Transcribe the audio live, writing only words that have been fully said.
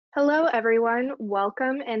Hello, everyone.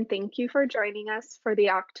 Welcome and thank you for joining us for the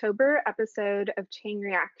October episode of Chain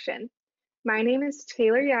Reaction. My name is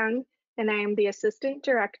Taylor Young, and I am the Assistant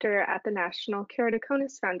Director at the National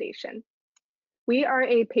Keratoconus Foundation. We are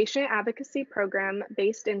a patient advocacy program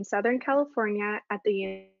based in Southern California at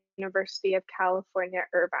the University of California,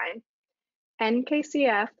 Irvine.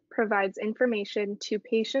 NKCF provides information to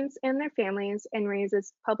patients and their families and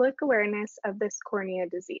raises public awareness of this cornea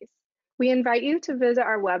disease. We invite you to visit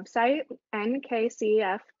our website,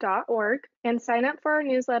 nkcf.org, and sign up for our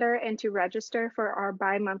newsletter and to register for our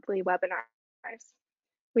bi-monthly webinars.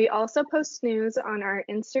 We also post news on our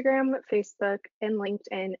Instagram, Facebook, and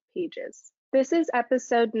LinkedIn pages. This is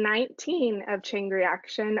episode 19 of Chang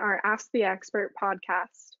Reaction, our Ask the Expert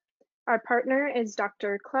podcast. Our partner is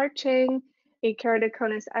Dr. Clark Chang, a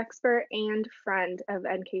keratoconus expert and friend of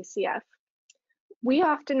NKCF. We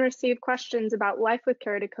often receive questions about life with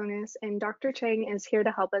keratoconus, and Dr. Chang is here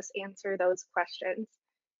to help us answer those questions.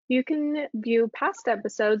 You can view past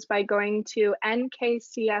episodes by going to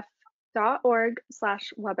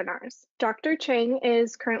nkcf.org/webinars. Dr. Chang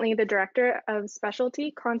is currently the Director of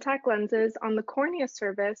Specialty Contact Lenses on the Cornea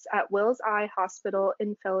Service at Wills Eye Hospital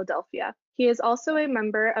in Philadelphia. He is also a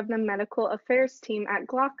member of the Medical Affairs team at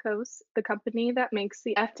Glaukos, the company that makes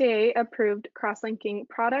the FDA-approved crosslinking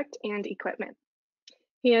product and equipment.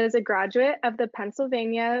 He is a graduate of the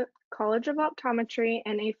Pennsylvania College of Optometry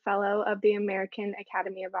and a fellow of the American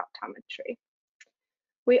Academy of Optometry.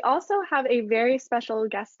 We also have a very special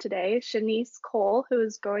guest today, Shanice Cole, who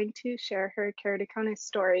is going to share her keratoconus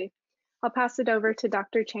story. I'll pass it over to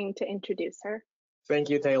Dr. Chang to introduce her.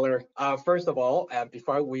 Thank you, Taylor. First of all,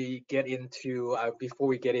 before we get into our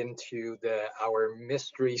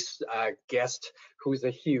mystery guest, who's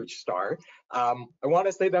a huge star, I want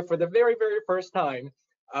to say that for the very first time,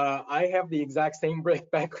 I have the exact same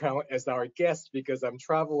background as our guest because I'm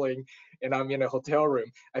traveling and I'm in a hotel room.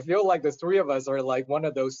 I feel like the three of us are like one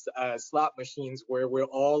of those slot machines where we're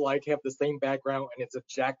all like have the same background and it's a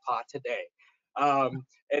jackpot today. And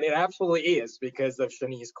it absolutely is because of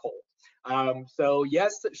Shanice Cole. So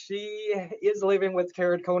yes, she is living with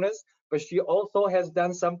keratoconus, but she also has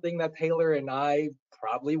done something that Taylor and I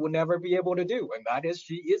probably would never be able to do, and that is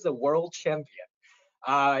she is a world champion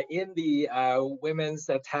in the women's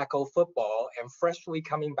tackle football and freshly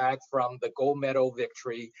coming back from the gold medal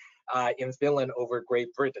victory in Finland over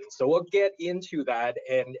Great Britain. So we'll get into that,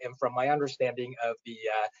 and from my understanding of the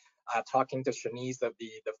talking to Shanice of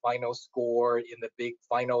the final score in the big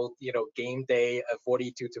final, game day of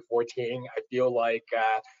 42-14, I feel like,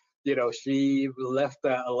 she left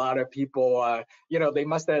a lot of people, they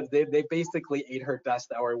must have, they basically ate her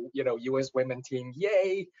dust, our, U.S. women team,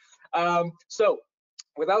 yay. So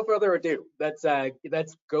without further ado, let's go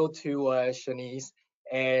to Shanice.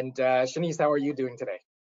 And Shanice, how are you doing today?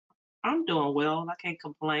 I'm doing well. I can't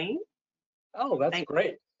complain. Oh, that's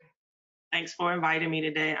great. Thanks for inviting me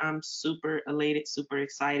today. I'm super elated, super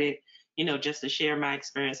excited, just to share my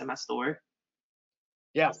experience and my story.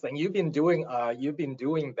 Yes, and you've been doing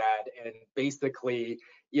that and basically,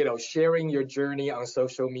 sharing your journey on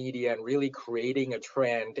social media and really creating a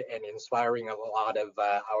trend and inspiring a lot of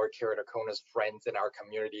our keratoconus friends in our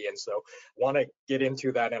community. And so want to get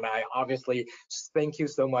into that. And I obviously thank you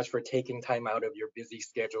so much for taking time out of your busy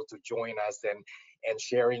schedule to join us and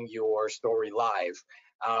sharing your story live.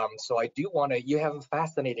 So I do want to, you have a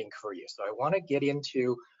fascinating career. So I want to get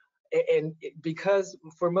into, and because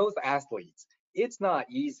for most athletes, it's not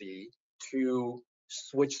easy to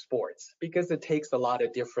switch sports because it takes a lot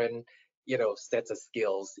of different, sets of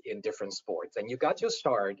skills in different sports. And you got your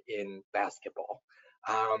start in basketball.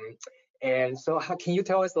 And so can you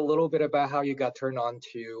tell us a little bit about how you got turned on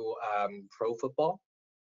to pro football?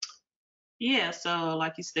 Yeah, so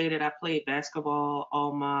like you stated, I played basketball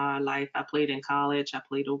all my life. I played in college. I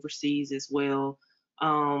played overseas as well.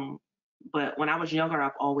 But when I was younger,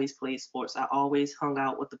 I've always played sports. I always hung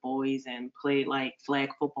out with the boys and played like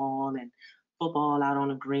flag football and football out on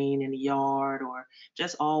the green in the yard, or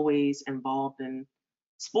just always involved in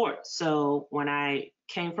sports. So when I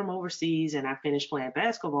came from overseas and I finished playing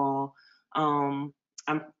basketball, I'm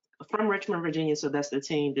from Richmond, Virginia, so that's the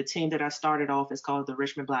team. The team that I started off is called the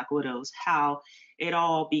Richmond Black Widows. How it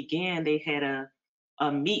all began, they had a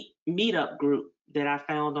meetup group that I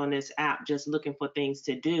found on this app, just looking for things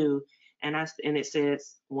to do, and it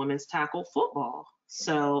says women's tackle football.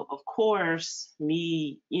 So of course,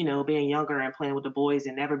 me, being younger and playing with the boys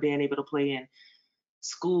and never being able to play in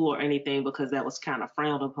school or anything because that was kind of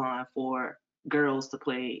frowned upon for girls to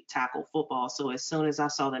play tackle football. So as soon as I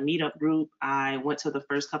saw the meetup group, I went to the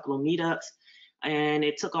first couple of meetups. And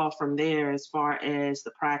it took off from there as far as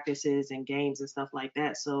the practices and games and stuff like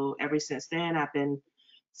that. So ever since then,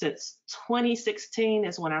 since 2016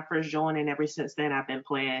 is when I first joined, and ever since then I've been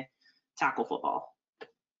playing tackle football.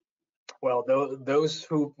 Well, those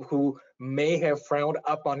who may have frowned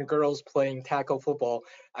up on girls playing tackle football,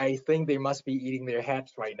 I think they must be eating their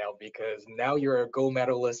hats right now, because now you're a gold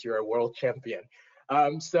medalist, you're a world champion.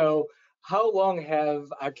 So how long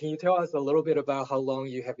can you tell us a little bit about how long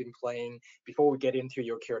you have been playing, before we get into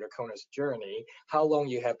your keratoconus journey, how long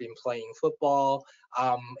you have been playing football,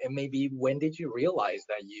 and maybe when did you realize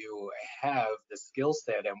that you have the skill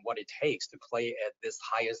set and what it takes to play at this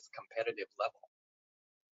highest competitive level?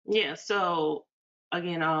 Yeah, so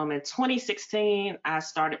again, in 2016, I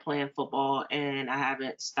started playing football and I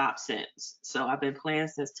haven't stopped since. So I've been playing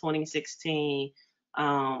since 2016.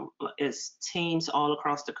 It's teams all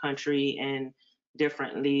across the country in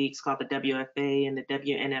different leagues called the WFA and the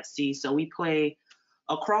WNFC. So we play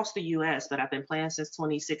across the US, but I've been playing since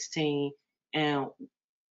 2016. And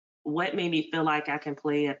what made me feel like I can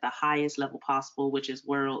play at the highest level possible, which is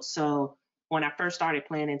world. So when I first started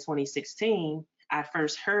playing in 2016, I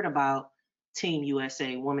first heard about Team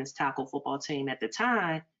USA, women's tackle football team. At the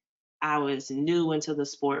time, I was new into the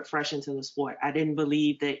sport, fresh into the sport. I didn't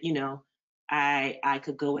believe that, I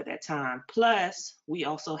could go at that time. Plus, we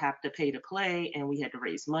also have to pay to play, and we had to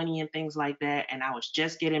raise money and things like that. And I was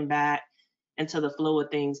just getting back into the flow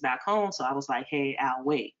of things back home. So I was like, hey, I'll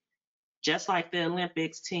wait. Just like the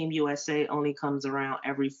Olympics, Team USA only comes around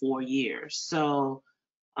every 4 years. So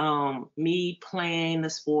me playing the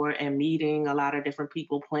sport and meeting a lot of different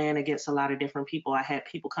people, playing against a lot of different people, I had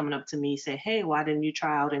people coming up to me say, hey, why didn't you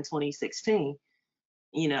try out in 2016?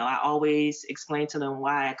 I always explained to them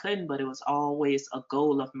why I couldn't, but it was always a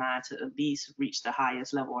goal of mine to at least reach the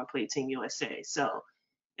highest level and play Team USA. So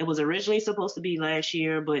it was originally supposed to be last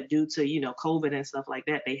year, but due to, COVID and stuff like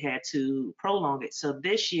that, they had to prolong it. So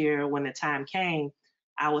this year, when the time came,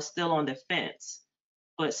 I was still on the fence.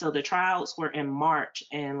 But so the tryouts were in March,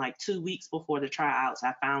 and like 2 weeks before the tryouts,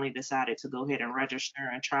 I finally decided to go ahead and register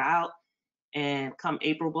and try out. And come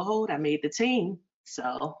April, behold, I made the team.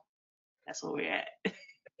 So that's where we're at.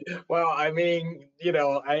 Well, I mean,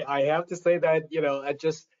 I have to say that,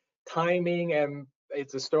 just timing, and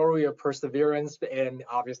it's a story of perseverance and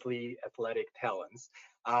obviously athletic talents.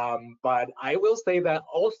 But I will say that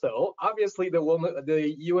also, obviously,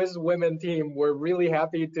 the U.S. women team were really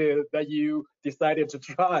happy that you decided to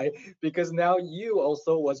try, because now you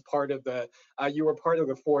also you were part of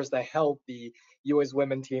the force that helped the U.S.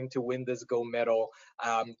 women team to win this gold medal.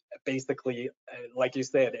 Basically, like you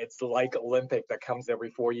said, it's like Olympic that comes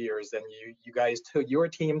every 4 years, and your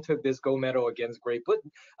team took this gold medal against Great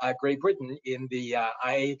Britain in the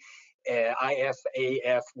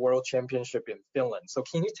IFAF World Championship in Finland. So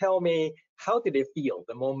can you tell me, how did it feel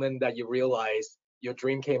the moment that you realized your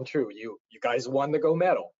dream came true? You guys won the gold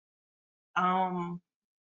medal.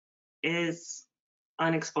 It's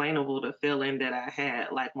unexplainable, the feeling that I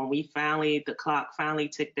had. Like when the clock finally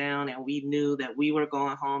ticked down and we knew that we were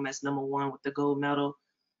going home as number one with the gold medal,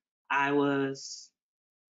 I was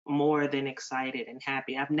more than excited and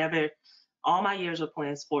happy. All my years of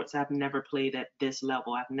playing sports, I've never played at this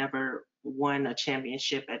level. I've never won a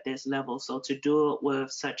championship at this level. So to do it with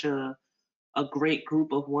such a great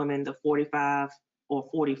group of women, the 45 or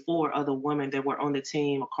 44 other women that were on the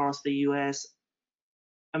team across the U.S.,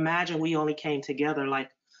 imagine we only came together like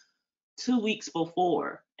 2 weeks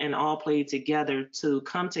before and all played together. To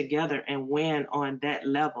come together and win on that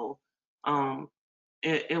level,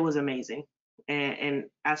 it was amazing. And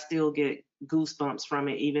I still get goosebumps from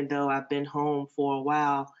it, even though I've been home for a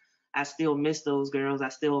while. I still miss those girls. I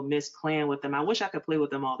still miss playing with them. I wish I could play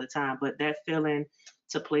with them all the time, but that feeling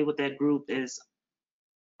to play with that group is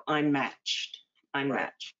unmatched.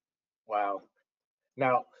 Unmatched. Wow.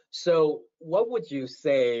 Now, so what would you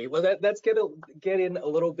say? Well, let's get in a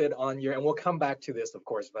little bit on and we'll come back to this, of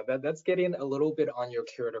course, but let's get in a little bit on your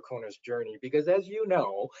keratoconus journey, because as you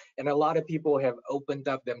know, and a lot of people have opened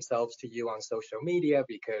up themselves to you on social media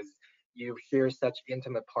because you share such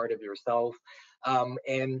intimate part of yourself,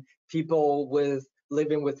 and people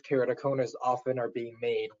living with keratoconus often are being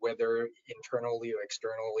made, whether internally or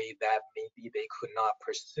externally, that maybe they could not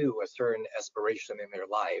pursue a certain aspiration in their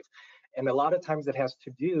life. And a lot of times it has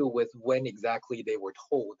to do with when exactly they were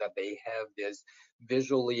told that they have this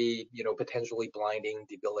visually, potentially blinding,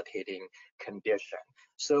 debilitating condition.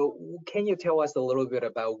 So can you tell us a little bit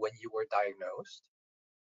about when you were diagnosed?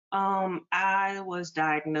 I was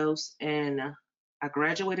diagnosed I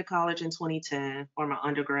graduated college in 2010 for my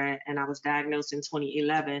undergrad, and I was diagnosed in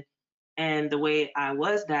 2011 And the way I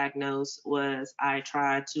was diagnosed was I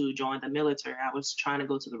tried to join the military. I was trying to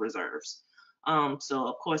go to the reserves. So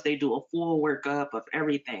of course they do a full workup of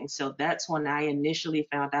everything. So that's when I initially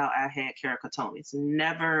found out I had keratoconus.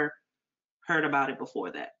 Never heard about it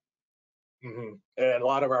before that. And a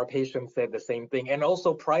lot of our patients said the same thing. And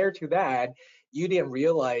also prior to that, you didn't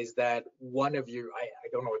realize that one of you, I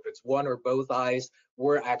don't know if it's one or both eyes,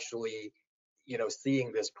 were actually,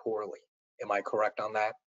 seeing this poorly. Am I correct on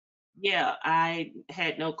that? Yeah, I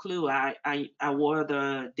had no clue. I wore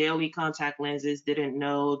the daily contact lenses, didn't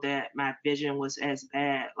know that my vision was as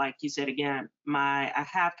bad. Like you said again, I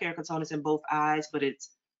have keratoconus in both eyes, but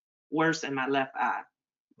it's worse in my left eye.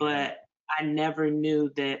 hmm But I never knew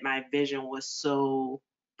that my vision was so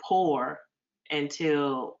poor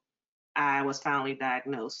until I was finally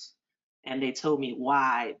diagnosed and they told me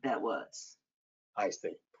why that was. I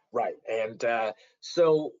see. Right. And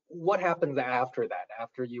so what happened after that?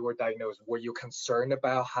 After you were diagnosed, were you concerned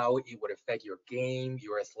about how it would affect your game,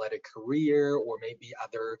 your athletic career, or maybe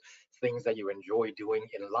other things that you enjoy doing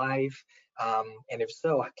in life? And if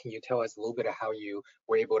so, can you tell us a little bit of how you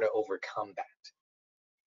were able to overcome that?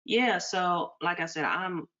 Yeah, so like I said,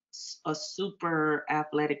 I'm a super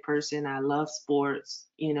athletic person. I love sports.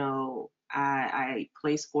 I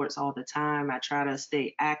play sports all the time. I try to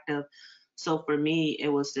stay active. So for me, it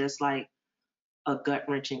was just like a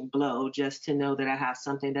gut-wrenching blow just to know that I have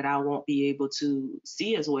something that I won't be able to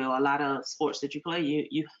see as well. A lot of sports that you play,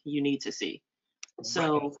 you need to see. Right.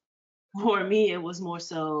 So for me, it was more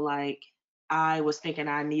so like I was thinking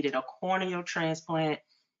I needed a corneal transplant,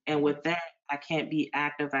 and Mhm. with that, I can't be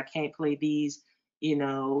active. I can't play these,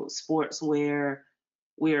 sports where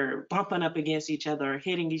we're bumping up against each other,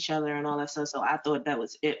 hitting each other, and all that stuff. So I thought that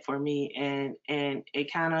was it for me, and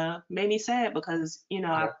it kind of made me sad because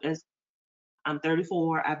Yeah. as I'm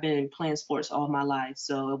 34. I've been playing sports all my life,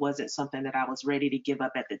 so it wasn't something that I was ready to give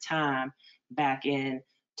up at the time back in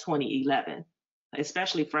 2011.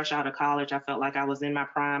 Especially fresh out of college, I felt like I was in my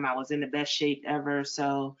prime. I was in the best shape ever,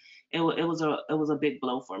 so it was a big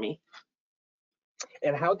blow for me.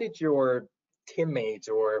 And how did your teammates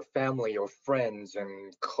or family or friends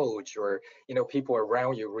and coach or people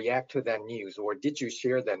around you react to that news, or did you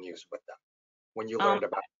share that news with them when you Um, learned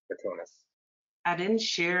about the Keratoconus? I didn't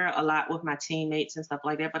share a lot with my teammates and stuff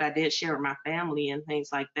like that, but I did share with my family and things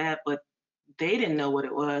like that. But they didn't know what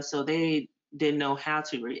it was, so they didn't know how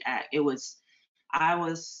to react. I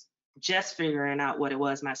was just figuring out what it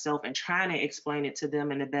was myself and trying to explain it to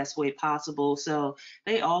them in the best way possible. So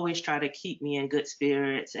they always try to keep me in good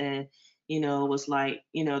spirits and, it was like,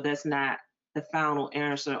 that's not the final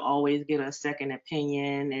answer. Always get a second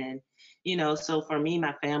opinion. And, so for me,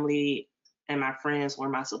 my family and my friends were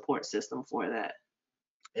my support system for that.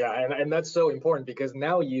 Yeah, and that's so important because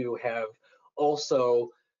now you have also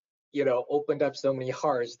opened up so many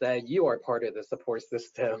hearts that you are part of the support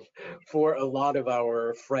system for a lot of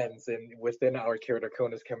our friends and within our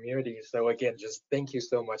keratoconus community. So again, just thank you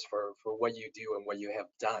so much for what you do and what you have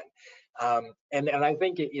done. And I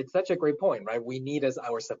think it's such a great point, right? We need as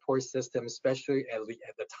our support system, especially at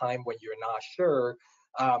the time when you're not sure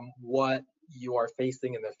what you are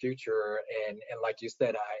facing in the future. And like you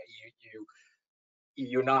said,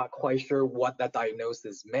 you're not quite sure what that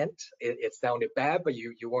diagnosis meant. It sounded bad, but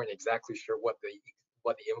you weren't exactly sure what the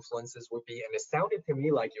influences would be. And it sounded to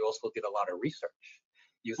me like you also did a lot of research.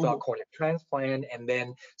 You thought Mhm. corneal transplant, and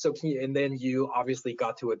then and then you obviously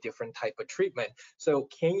got to a different type of treatment. So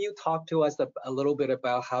can you talk to us a little bit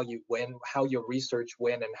about how your research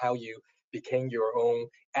went, and how you became your own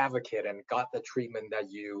advocate and got the treatment that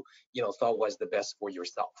you thought was the best for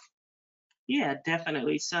yourself? Yeah,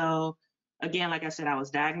 definitely. So again, like I said, I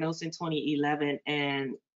was diagnosed in 2011,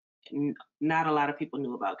 and not a lot of people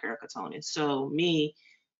knew about keratoconus. So me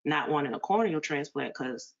not wanting a corneal transplant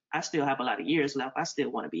because I still have a lot of years left. I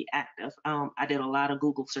still want to be active. I did a lot of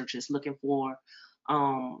Google searches looking for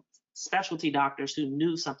um, specialty doctors who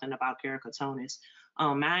knew something about keratoconus.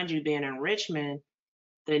 Mind you, being in Richmond,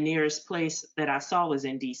 the nearest place that I saw was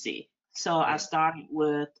in DC. So I Mhm. started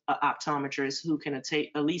with an optometrist who can at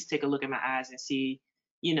least take a look at my eyes and see,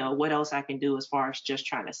 what else I can do as far as just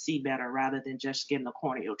trying to see better rather than just getting a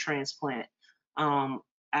corneal transplant. Um,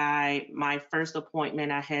 my first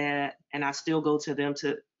appointment I had, and I still go to them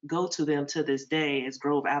to this day, is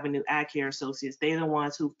Grove Avenue Eyecare Associates. They're the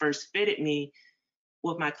ones who first fitted me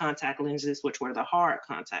with my contact lenses, which were the hard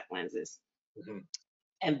contact lenses. Mhm.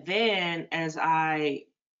 And then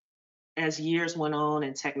as years went on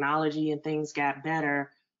and technology and things got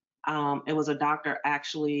better, it was a doctor,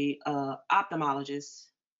 actually, ophthalmologist,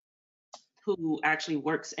 who actually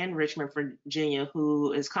works in Richmond, Virginia,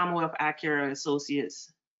 who is Commonwealth Eye Care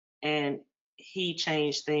Associates and he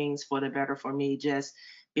changed things for the better for me, just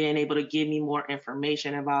being able to give me more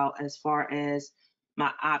information about as far as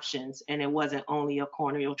my options. And it wasn't only a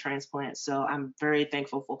corneal transplant. So I'm very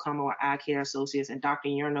thankful for coming with Eye Care Associates and Dr.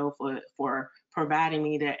 Yurno for providing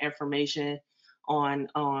me that information on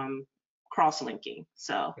crosslinking.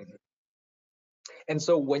 So. And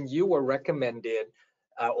so when you were recommended,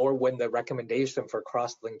 or when the recommendation for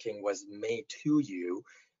crosslinking was made to you,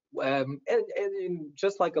 and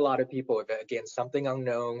just like a lot of people, again, something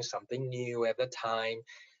unknown, something new at the time,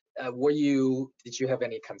 did you have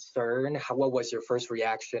any concern? What was your first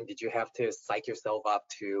reaction? Did you have to psych yourself up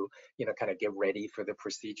to, kind of get ready for the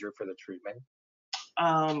procedure, for the treatment?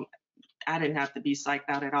 I didn't have to be psyched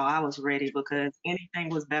out at all. I was ready because anything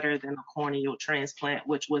was better than a corneal transplant,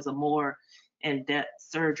 which was a more in-depth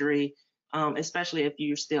surgery, especially if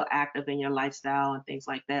you're still active in your lifestyle and things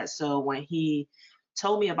like that. So when he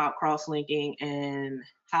told me about crosslinking and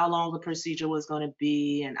how long the procedure was going to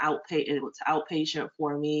be, and it was outpatient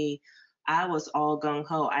for me, I was all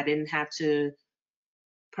gung-ho. I didn't have to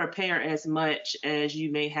prepare as much as you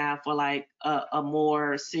may have for like a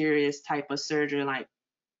more serious type of surgery. Like,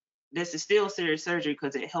 this is still serious surgery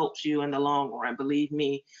because it helps you in the long run, believe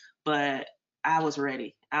me. But I was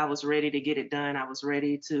ready. I was ready to get it done. I was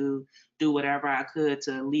ready to do whatever I could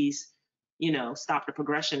to at least, stop the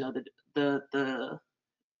progression of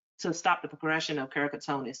to stop the progression of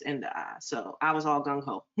keratoconus in the eye. So I was all gung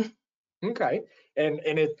ho. Okay, and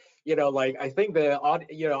it, like, I think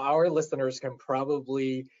our listeners can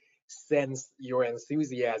probably sense your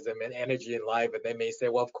enthusiasm and energy in life, and they may say,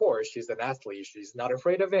 well, of course, she's an athlete, she's not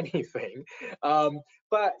afraid of anything.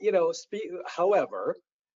 But however,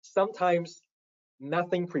 sometimes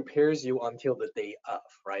nothing prepares you until the day of,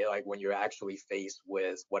 right? Like when you're actually faced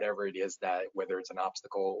with whatever it is, that whether it's an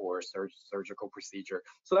obstacle or a surgical procedure.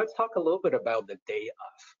 So let's talk a little bit about the day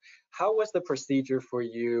of. How was the procedure for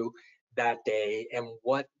you that day, and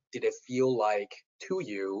what did it feel like to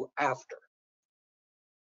you after?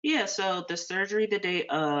 Yeah, so the surgery the day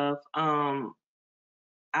of,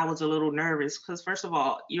 I was a little nervous because first of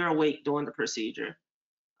all, you're awake during the procedure.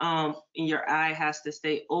 And your eye has to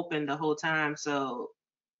stay open the whole time. So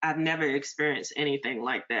I've never experienced anything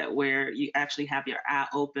like that where you actually have your eye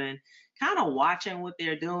open, kind of watching what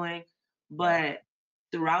they're doing. But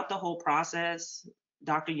throughout the whole process,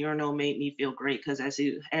 Dr. Yurno made me feel great because as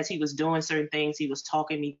he was doing certain things, he was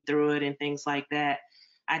talking me through it and things like that.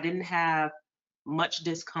 I didn't have much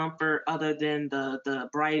discomfort other than the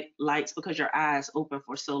bright lights because your eyes open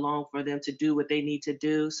for so long for them to do what they need to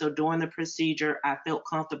do. So during the procedure, I felt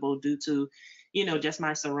comfortable due to, just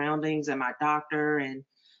my surroundings and my doctor and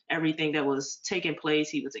everything that was taking place.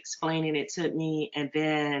 He was explaining it to me. And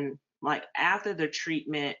then like after the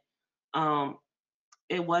treatment,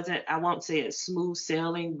 it wasn't, I won't say it's smooth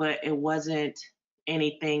sailing, but it wasn't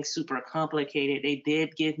anything super complicated. They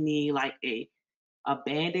did give me like a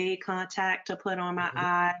Band-Aid contact to put on my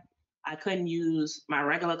eye. I couldn't use my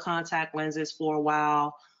regular contact lenses for a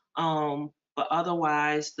while. But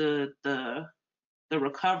otherwise the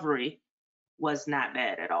recovery was not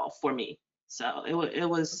bad at all for me. So it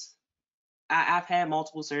was, I've had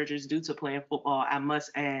multiple surgeries due to playing football, I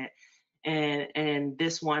must add. And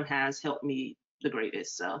this one has helped me the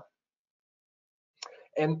greatest. So.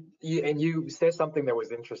 And you said something that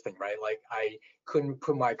was interesting, right? Like, I couldn't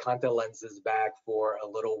put my contact lenses back for a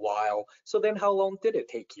little while. So then how long did it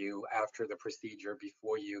take you after the procedure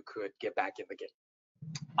before you could get back in the game?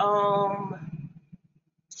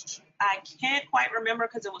 I can't quite remember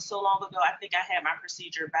because it was so long ago. I think I had my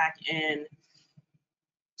procedure back in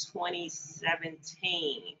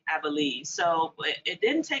 2017, I believe. So it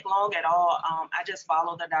didn't take long at all. I just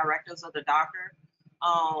followed the directives of the doctor.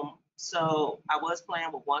 So I was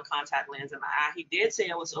playing with one contact lens in my eye. He did say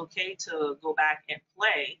it was okay to go back and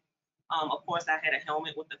play. Of course, I had a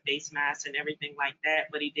helmet with the face mask and everything like that,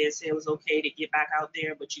 but he did say it was okay to get back out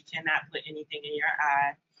there, but you cannot put anything in your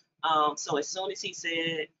eye. So as soon as he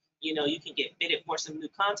said, you can get fitted for some new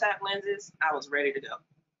contact lenses, I was ready to go.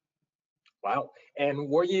 Wow. And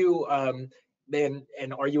were you and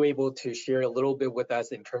are you able to share a little bit with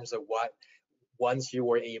us in terms of what, once you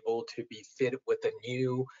were able to be fit with a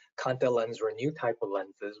new contact lens or a new type of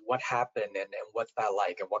lenses, what happened, and what's that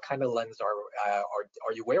like, and what kind of lens are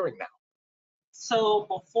you wearing now? So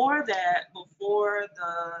before the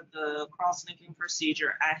cross-linking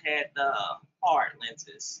procedure, I had the hard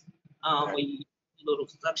lenses, where you use a little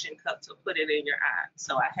suction cup to put it in your eye.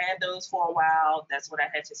 So I had those for a while. That's what I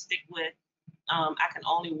had to stick with. I can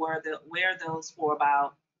only wear those for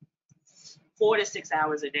about 4 to 6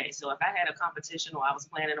 hours a day. So if I had a competition or I was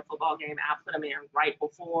playing in a football game, I'll put them in right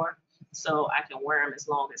before. so I can wear them as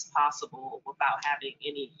long as possible without having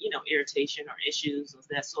any, irritation or issues of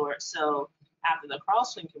that sort. So after the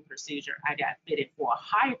crosslinking procedure, I got fitted for a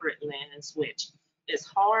hybrid lens, which is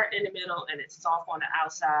hard in the middle and it's soft on the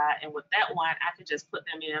outside. And with that one, I could just put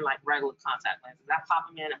them in like regular contact lenses. I pop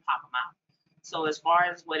them in and pop them out. So as far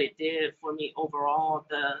as what it did for me overall,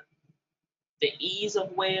 the ease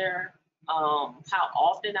of wear, how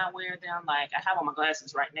often I wear them, like I have on my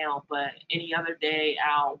glasses right now, but any other day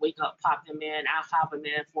I'll wake up, pop them in, I'll have them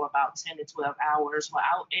in for about 10 to 12 hours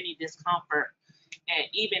without any discomfort. And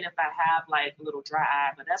even if I have like a little dry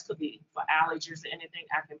eye, but that could be for allergies or anything,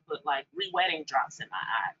 I can put like re-wetting drops in my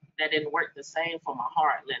eye. That didn't work the same for my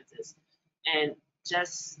hard lenses. And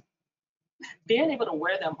just being able to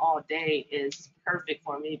wear them all day is perfect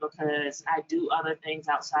for me because I do other things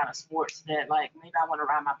outside of sports that, like, maybe I want to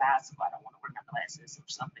ride my bicycle, I don't want to wear my glasses or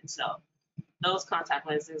something. So those contact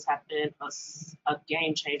lenses have been a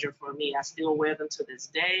game changer for me. I still wear them to this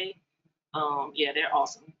day. Yeah, they're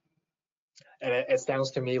awesome. And it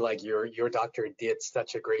sounds to me like your doctor did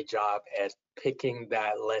such a great job at picking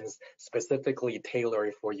that lens specifically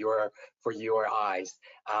tailored for your eyes.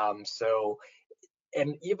 So,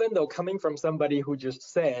 and even though coming from somebody who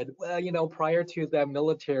just said, well, prior to the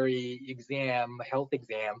military exam, health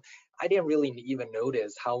exam, I didn't really even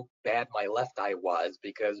notice how bad my left eye was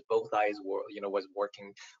because both eyes were,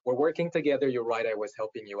 were working together. You're right, I was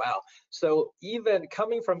helping you out. So even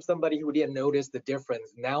coming from somebody who didn't notice the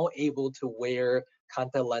difference, now able to wear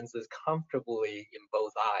contact lenses comfortably in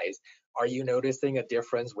both eyes, are you noticing a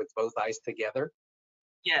difference with both eyes together?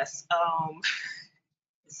 Yes.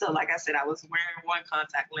 So like I said, I was wearing one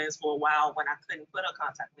contact lens for a while when I couldn't put a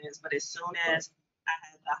contact lens, but as soon as I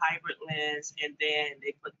had the hybrid lens and then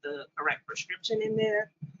they put the correct prescription in there,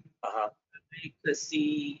 they could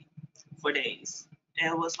see for days.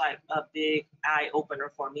 And it was like a big eye opener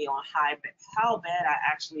for me on how bad I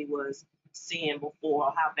actually was seeing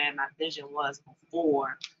before, how bad my vision was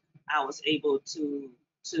before I was able to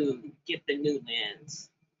get the new lens.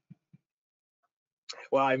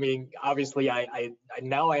 Well, I mean, obviously, I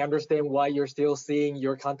now I understand why you're still seeing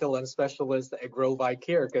your contact lens specialist at Grove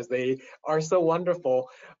Eyecare because they are so wonderful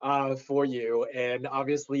for you. And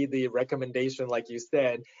obviously, the recommendation, like you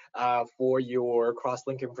said, for your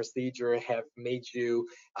cross-linking procedure have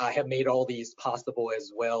made all these possible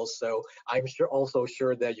as well. So I'm also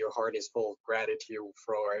sure that your heart is full of gratitude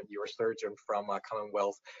for your surgeon from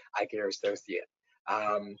Commonwealth Eyecare Associate.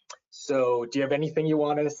 So, do you have anything you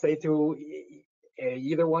want to say to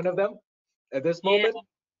either one of them at this moment?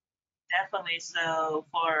 Definitely. So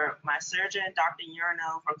for my surgeon, Dr.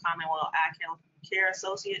 Urno from Commonwealth Eyecare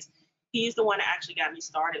Associates, he's the one that actually got me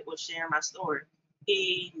started with sharing my story.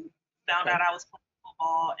 He found out I was playing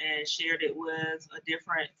football and shared it with a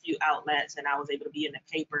different few outlets, and I was able to be in the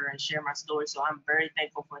paper and share my story. So I'm very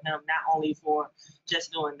thankful for him, not only for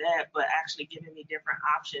just doing that, but actually giving me different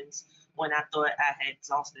options when I thought I had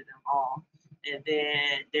exhausted them all. And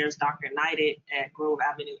then there's Dr. Knighted at Grove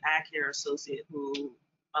Avenue Eyecare Associate who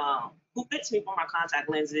fits me for my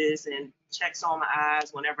contact lenses and checks on my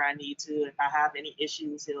eyes whenever I need to. If I have any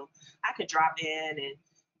issues, I could drop in, and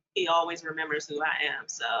he always remembers who I am.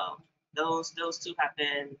 So those two have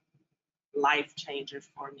been life changers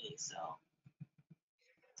for me. So.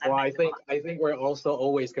 Well, I think we're also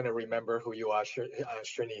always going to remember who you are,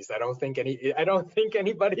 Shanice. I don't think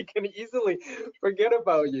anybody can easily forget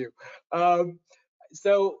about you.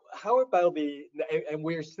 So how about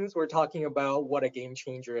since we're talking about what a game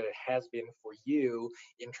changer it has been for you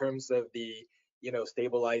in terms of the,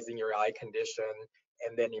 stabilizing your eye condition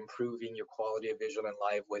and then improving your quality of vision in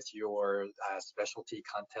life with your specialty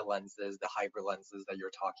contact lenses, the hybrid lenses that you're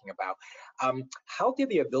talking about. How did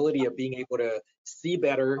the ability of being able to see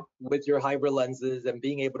better with your hybrid lenses and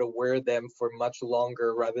being able to wear them for much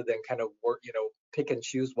longer rather than kind of pick and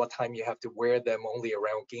choose what time you have to wear them only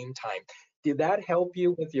around game time, did that help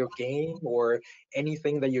you with your game or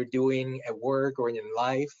anything that you're doing at work or in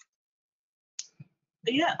life?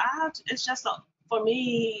 Yeah, it's just for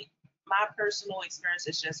me, my personal experience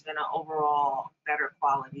has just been an overall better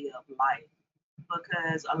quality of life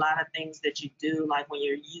because a lot of things that you do, like when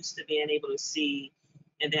you're used to being able to see,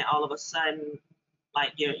 and then all of a sudden,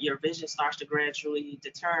 like your vision starts to gradually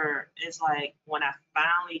deter. It's like when I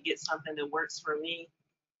finally get something that works for me,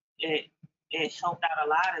 it helped out a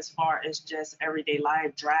lot as far as just everyday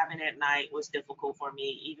life. Driving at night was difficult for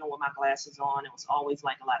me, even with my glasses on. It was always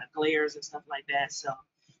like a lot of glares and stuff like that. So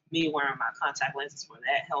me wearing my contact lenses for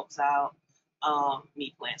that helps out.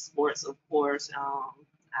 Me playing sports, of course.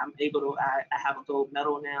 I'm able to, I have a gold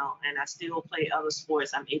medal now, and I still play other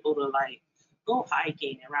sports. I'm able to like go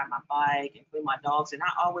hiking and ride my bike and clean my dogs, and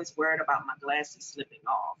I always worried about my glasses slipping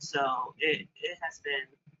off. So it has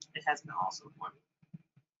been awesome for me.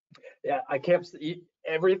 Yeah,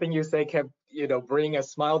 everything you say kept, bringing a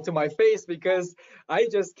smile to my face, because I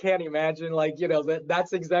just can't imagine, like,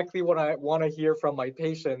 that's exactly what I want to hear from my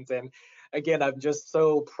patients. And again, I'm just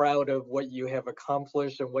so proud of what you have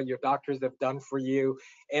accomplished and what your doctors have done for you.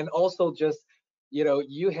 And also just,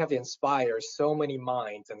 you have inspired so many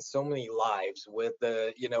minds and so many lives with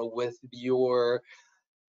with your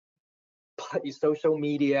social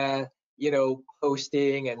media,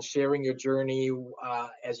 posting and sharing your journey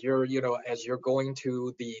as you're going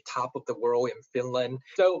to the top of the world in Finland.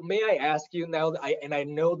 So may I ask you now, I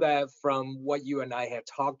know that from what you and I had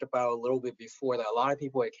talked about a little bit before, that a lot of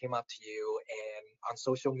people had came up to you and on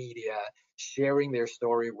social media sharing their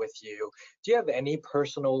story with you. Do you have any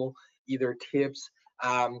personal either tips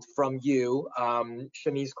from you,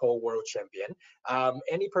 Shanice Cole, world champion?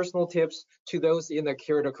 Any personal tips to those in the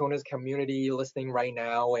keratoconus community listening right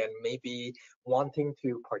now and maybe wanting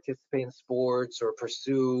to participate in sports or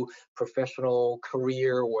pursue professional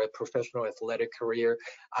career or a professional athletic career,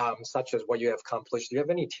 such as what you have accomplished? Do you have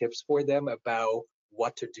any tips for them about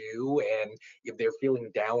what to do, and if they're feeling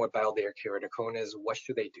down about their keratoconus, what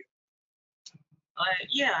should they do?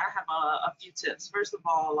 Yeah, I have a few tips. First of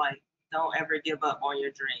all, like, don't ever give up on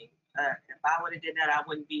your dream. If I would have did that, I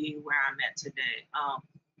wouldn't be where I'm at today.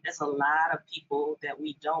 There's a lot of people that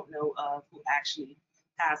we don't know of who actually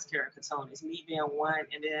has keratoconus. Me being one,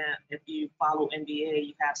 and then if you follow NBA,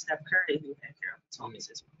 you have Steph Curry who had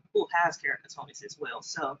keratoconus who has keratoconus as well.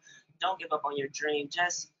 So don't give up on your dream.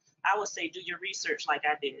 Just, I would say, do your research like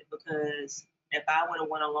I did, because if I would have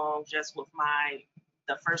went along just with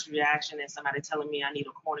the first reaction and somebody telling me I need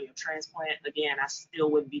a corneal transplant, again, I still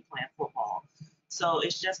wouldn't be playing football. So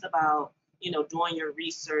it's just about, doing your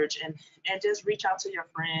research and just reach out to your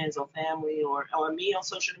friends or family or me on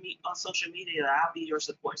social media. I'll be your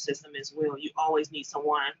support system as well. You always need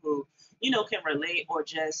someone who, can relate or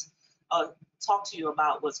just talk to you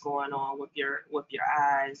about what's going on with your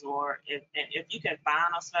eyes, or if you can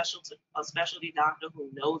find a specialty doctor who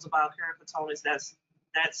knows about keratoconus,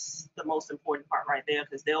 that's the most important part right there,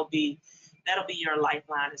 because that'll be your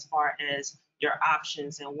lifeline as far as your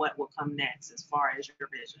options and what will come next as far as your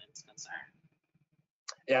vision is concerned.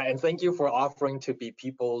 Yeah, and thank you for offering to be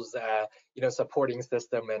people's supporting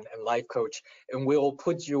system and life coach. And we'll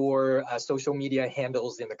put your social media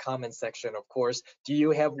handles in the comment section, of course. Do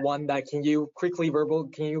you have one that can you quickly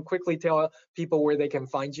tell people where they can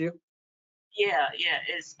find you? Yeah,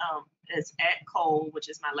 it's at Cole, which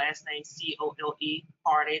is my last name, Cole,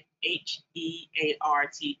 Hearted,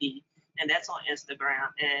 Heartd, and that's on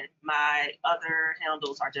Instagram. And my other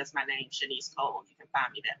handles are just my name, Shanice Cole. You can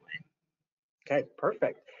find me that way. Okay,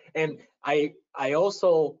 perfect. And I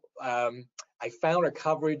also I found a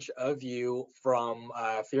coverage of you from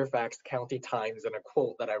Fairfax County Times, and a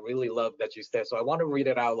quote that I really love that you said. So I want to read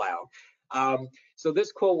it out loud. So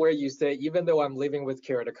this quote where you say, even though I'm living with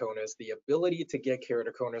keratoconus, the ability to get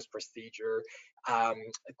keratoconus procedure,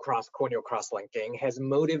 corneal crosslinking, has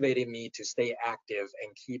motivated me to stay active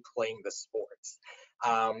and keep playing the sports.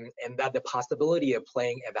 And that the possibility of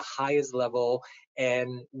playing at the highest level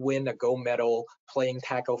and win a gold medal playing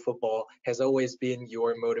tackle football has always been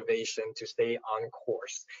your motivation to stay on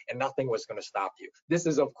course, and nothing was going to stop you. This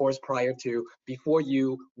is, of course, before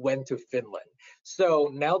you went to Finland.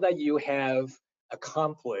 So now that you have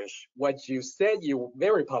accomplished what you said you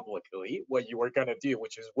very publicly, what you were going to do,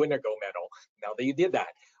 which is win a gold medal, now that you did that,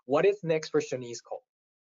 what is next for Shanice Cole?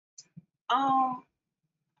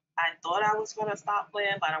 I thought I was going to stop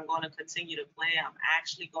playing, but I'm going to continue to play. I'm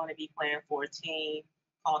actually going to be playing for a team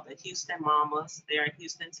called the Houston Mamas. They're in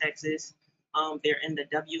Houston, Texas. They're in the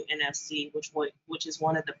WNFC, which is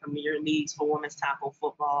one of the premier leagues for women's tackle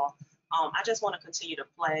football. I just want to continue to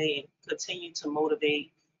play and continue to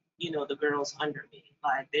motivate, the girls under me.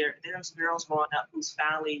 Like there's girls growing up who's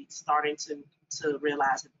finally starting to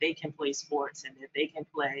realize that they can play sports and that they can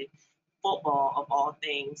play football of all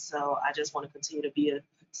things. So I just want to continue to be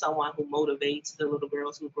someone who motivates the little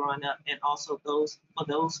girls who are growing up, and also for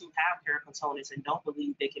those who have keratoconus and don't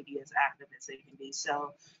believe they can be as active as they can be.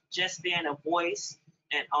 So just being a voice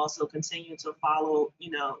and also continue to follow,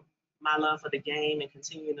 my love for the game and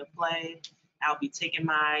continue to play. I'll be taking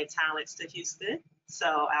my talents to Houston.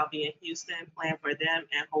 So I'll be in Houston playing for them,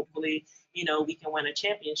 and hopefully, we can win a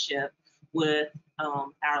championship with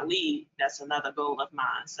our league. That's another goal of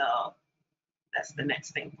mine. So that's the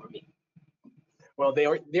next thing for me. Well,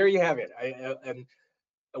 there you have it. I'm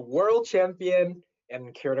a world champion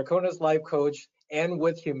and keratoconus life coach and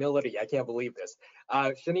with humility. I can't believe this.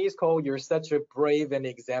 Shanice Cole, you're such a brave and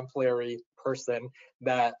exemplary person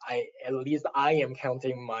that at least I am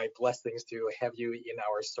counting my blessings to have you in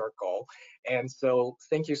our circle. And so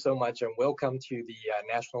thank you so much and welcome to the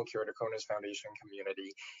National Keratoconus Foundation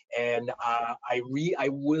community. And I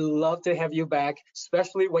would love to have you back,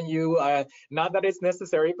 especially when you, not that it's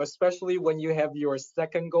necessary, but especially when you have your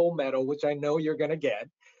second gold medal, which I know you're gonna get.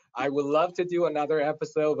 I would love to do another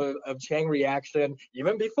episode of Chang Reaction,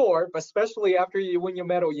 even before, but especially after you win your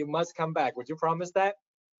medal, you must come back. Would you promise that?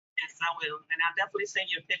 Yes, I will. And I'll definitely send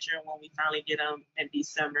you a picture when we finally get them in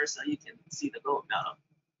December so you can see the gold medal.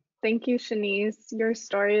 Thank you, Shanice. Your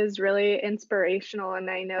story is really inspirational, and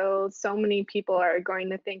I know so many people are going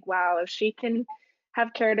to think, wow, if she can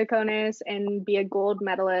have keratoconus and be a gold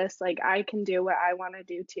medalist, like I can do what I want to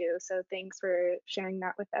do too. So thanks for sharing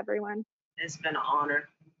that with everyone. It's been an honor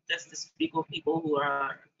just to speak with people who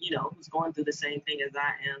are, you know, who's going through the same thing as I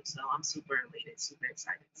am. So I'm super elated, super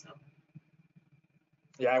excited. So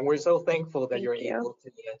yeah, and we're so thankful that Thank you're you. able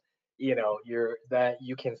to, that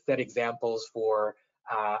you can set examples for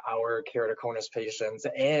our keratoconus patients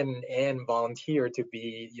and volunteer to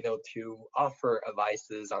be, to offer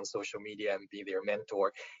advices on social media and be their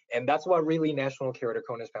mentor. And that's what really National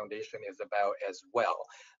Keratoconus Foundation is about as well.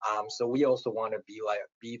 So we also want to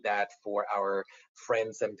be that for our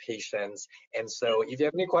friends and patients. And so if you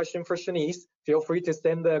have any question for Shanice, feel free to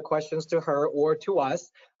send the questions to her or to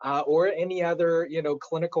us, or any other,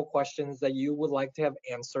 clinical questions that you would like to have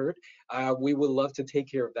answered. We would love to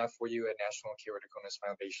take care of that for you at National Keratoconus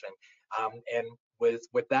Foundation. And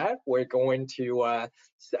with that, we're going to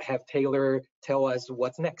have Taylor tell us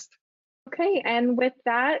what's next. Okay, and with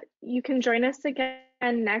that, you can join us again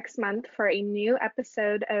next month for a new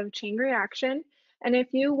episode of Chain Reaction. And if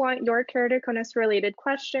you want your keratoconus related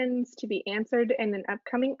questions to be answered in an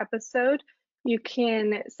upcoming episode, you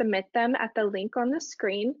can submit them at the link on the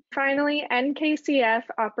screen. Finally, NKCF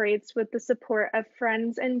operates with the support of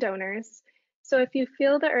friends and donors. So if you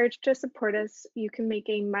feel the urge to support us, you can make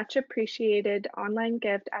a much appreciated online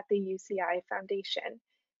gift at the UCI Foundation.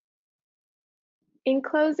 In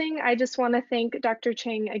closing, I just want to thank Dr.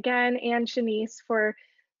 Chang again and Shanice for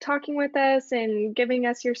talking with us and giving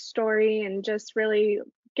us your story and just really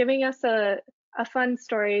giving us a fun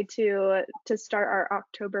story to start our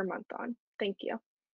October month on. Thank you.